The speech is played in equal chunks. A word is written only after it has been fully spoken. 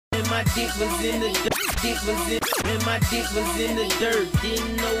my dick was in the dirt. And my dick was in the dirt.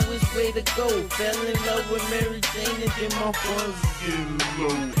 Didn't know which way to go. Fell in love with Mary Jane and then my funds getting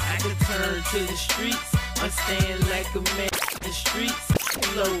low. I could turn to the streets. I'm staying like a man. The streets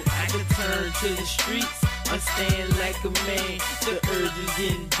low. I could turn to the streets. I'm staying like a man. The urge is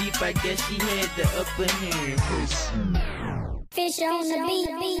getting deep. I guess she had the upper hand. Fish on the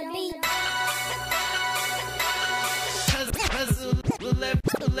beat. Hustle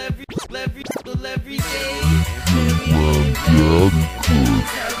every day.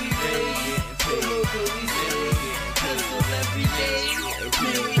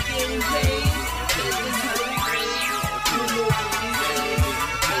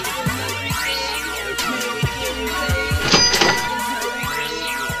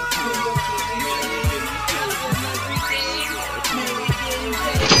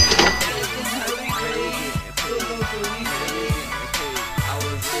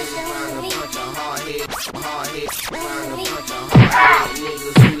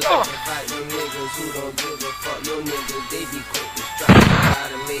 Who don't give a fuck, your niggas, they be quick to strike.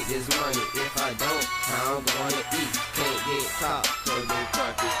 Gotta make this money, if I don't, how I'm gonna eat. Can't get caught, cause them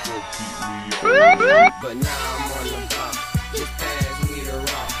crackers gon' keep me up. But now I'm on the block, just pass me the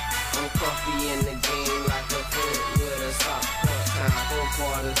rock. I'm comfy in the game like a foot with a sock. Time for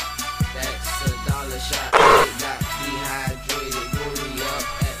quarters, that's $1 shot. They got dehydrated, hurry up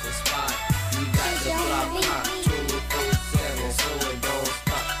at the spot. We got the block hot, 24/7, so it don't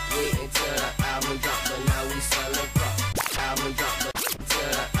stop. Wait until the album drop, but now we sellin' prop. Album drop, but till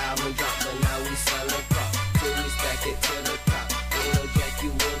the album drop, but now we sellin' prop. Till we stack it to the top. Ain't no jack,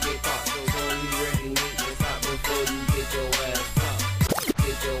 you will get caught. So when we ready, need to stop before you get your ass flopped.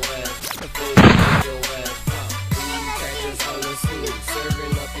 Get your ass before you get your ass flopped. When you catch us on the scene,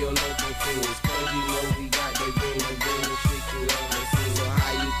 serving up your local foods. Cause you know we got the green streak you ever seen. So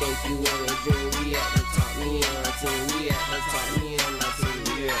how you think you in a dream? We at the top, me and my team. We at the top, me and my team.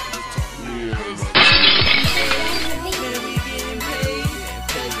 We at the top, me and my team.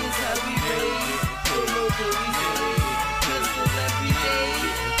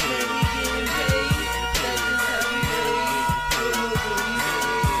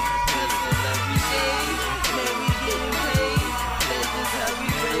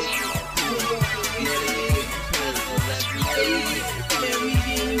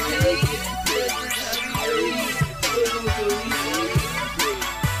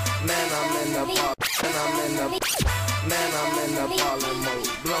 I'm in the ballin' mode,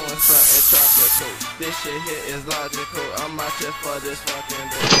 blowing something tropical. This shit here is logical, I'm out here for this fucking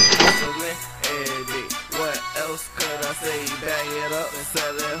day. Hustling every day, what else could I say? Bag it up and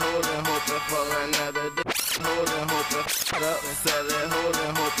sell it, holding, hoping for another day. Holding, hoping, up and sell it,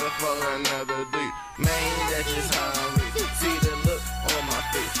 holding, hoping for another day. Man, that's just how I'm rich. See the look on my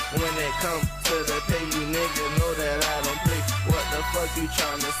face. When it comes to the pay, you niggas know that I don't play. What the fuck you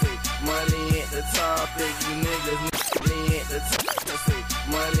tryna say? Money ain't the topic, you niggas ain't the topic.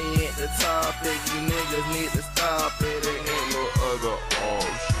 Money ain't the topic, you niggas need to stop it. There ain't no other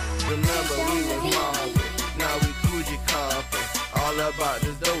option. Remember we was mobbing, now we Gucci coffin. All about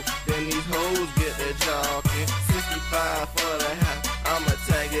this dope, then these hoes get their jogging. 65 for the half, I'ma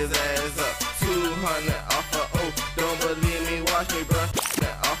tag his ass up. 200 off a O, don't believe me, watch me, bruh.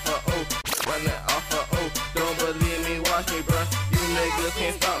 Off a O, run that off a O. Don't believe me, watch me, bruh. You niggas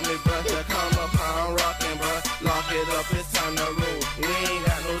can't stop me, bruh. So come up how I'm rockin', bruh. Lock it up, it's time to roll. We ain't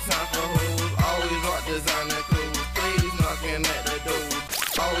got no time for hoes. Always rock designer clothes. Ladies knocking at the door.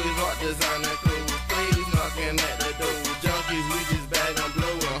 Always rock designer clothes. Ladies knocking at the door. Junkies, we just bag and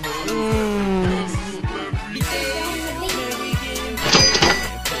blow and hold.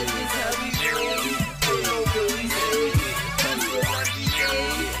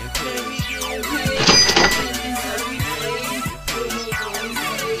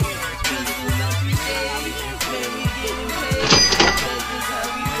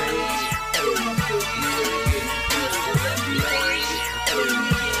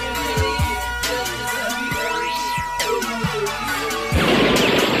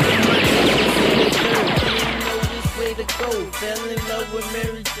 Fell in love with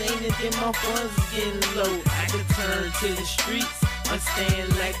Mary Jane and then my funds is getting low. I could turn to the streets, I'm staying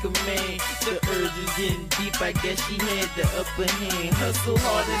like a man. The urge is getting deep, I guess she had the upper hand. Hustle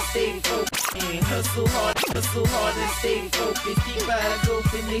hard and stay focused. Hustle hard and stay focused. Keep eyes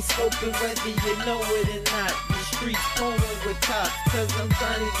open, they scoping whether you know it or not. The streets pouring with cops, cause I'm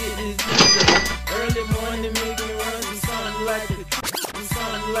trying to get this nigga. Early morning making runs and something like a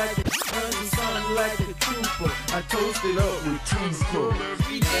trooper. I toasted up with two cups.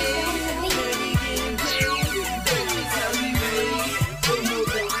 Every day, we getting paid. That's how we made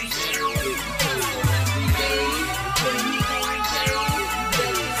it.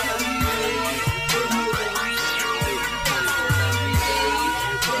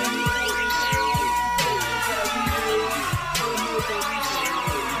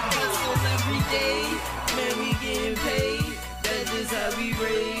 we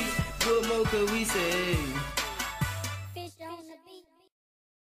raise, what more could we say?